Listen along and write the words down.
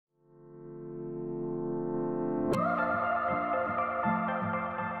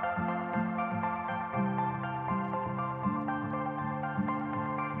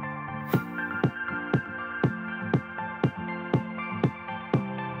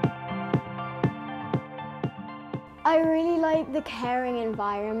I really like the caring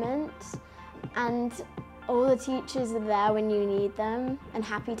environment, and all the teachers are there when you need them and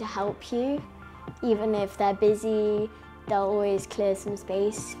happy to help you. Even if they're busy, they'll always clear some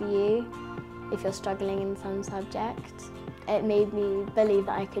space for you if you're struggling in some subject. It made me believe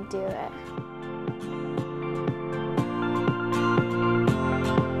that I could do it.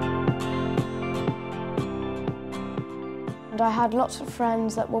 And I had lots of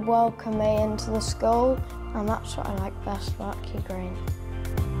friends that would welcome me into the school, and that's what I like best about Kew Green.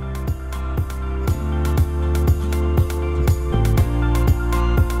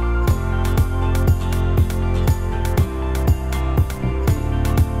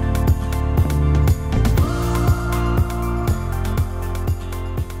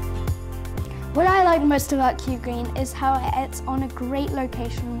 What I like most about Kew Green is how it's on a great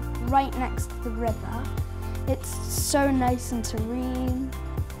location right next to the river. It's so nice and serene.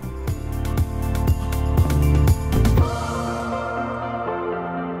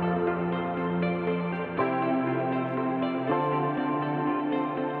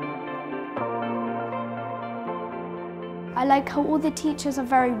 I like how all the teachers are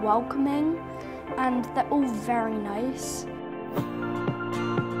very welcoming and they're all very nice.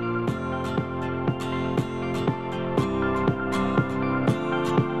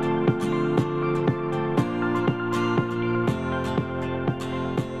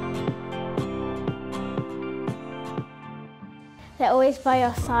 They're always by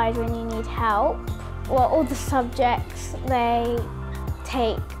your side when you need help. Well, all the subjects they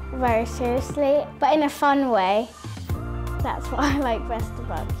take very seriously, but in a fun way. That's what I like best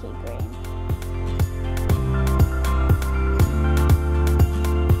about Kew Green.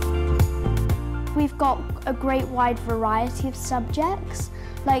 We've got a great wide variety of subjects.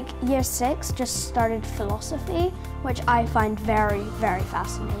 Like Year 6 just started philosophy, which I find very, very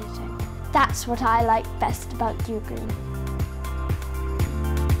fascinating. That's what I like best about Kew Green.